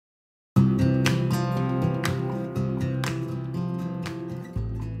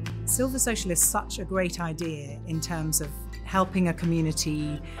Silver Social is such a great idea in terms of helping a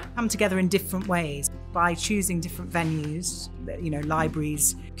community come together in different ways by choosing different venues,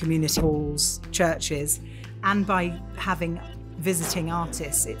 libraries, community halls, churches, and by having visiting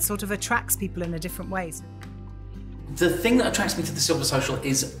artists. It sort of attracts people in a different ways. The thing that attracts me to the Silver Social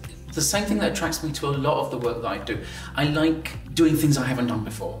is the same thing that attracts me to a lot of the work that I do. I like doing things I haven't done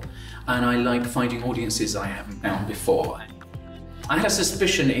before, and I like finding audiences I haven't found before. I had a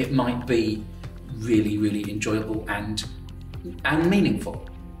suspicion it might be really, really enjoyable and meaningful,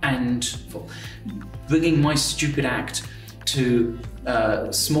 and bringing my stupid act to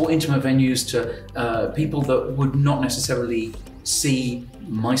small intimate venues, to people that would not necessarily see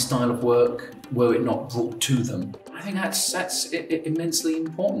my style of work were it not brought to them. I think that's immensely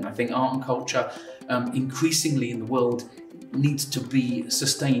important. I think art and culture increasingly in the world needs to be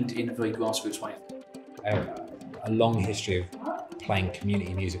sustained in a very grassroots way. A long history of playing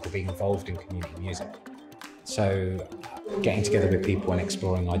community music or being involved in community music. So getting together with people and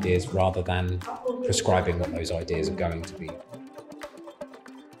exploring ideas rather than prescribing what those ideas are going to be.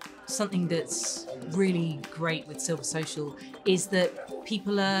 Something that's really great with Silver Social is that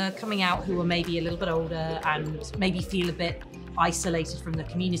people are coming out who are maybe a little bit older and maybe feel a bit isolated from the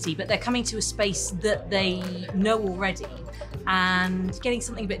community, but they're coming to a space that they know already and getting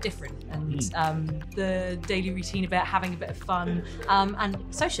something a bit different, and the daily routine about having a bit of fun and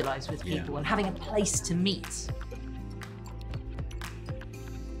socialise with people and having a place to meet.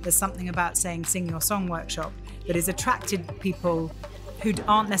 There's something about saying Sing Your Song workshop that has attracted people who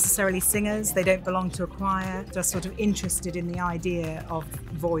aren't necessarily singers, they don't belong to a choir, just sort of interested in the idea of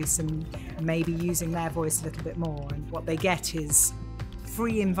voice and maybe using their voice a little bit more. And what they get is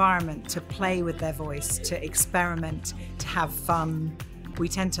free environment to play with their voice, to experiment, to have fun. We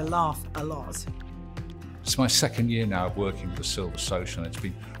tend to laugh a lot. It's my second year now of working for Silver Social, and it's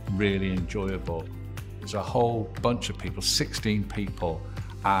been really enjoyable. There's a whole bunch of people, 16 people,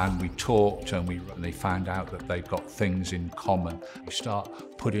 and we talked and they found out that they've got things in common. You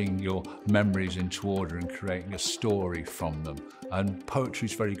start putting your memories into order and creating a story from them. And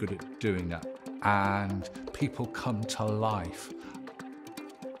poetry's very good at doing that. And people come to life.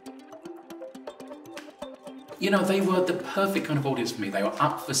 You know, they were the perfect kind of audience for me. They were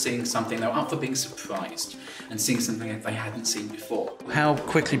up for seeing something, they were up for being surprised and seeing something that they hadn't seen before. How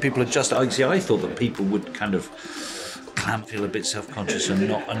quickly people adjust. I thought that people would kind of feel a bit self-conscious and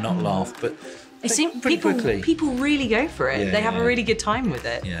not laugh, but it seems people really go for it. They have a really good time with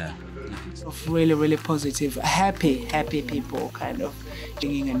it. Yeah. Of really, really positive, happy people kind of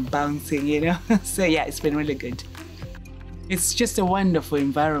singing and bouncing, So yeah, it's been really good. It's just a wonderful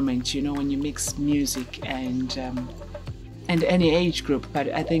environment, when you mix music and any age group. But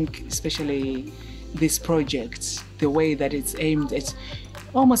I think especially this project, the way that it's aimed, it's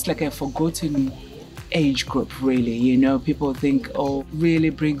almost like a forgotten age group, really. People think, really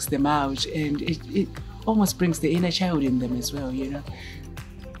brings them out, and it almost brings the inner child in them as well.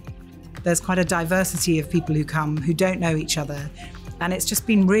 There's quite a diversity of people who come who don't know each other, and it's just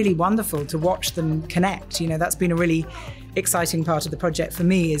been really wonderful to watch them connect. That's been a really exciting part of the project for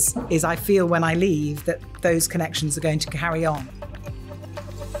me, is I feel when I leave that those connections are going to carry on.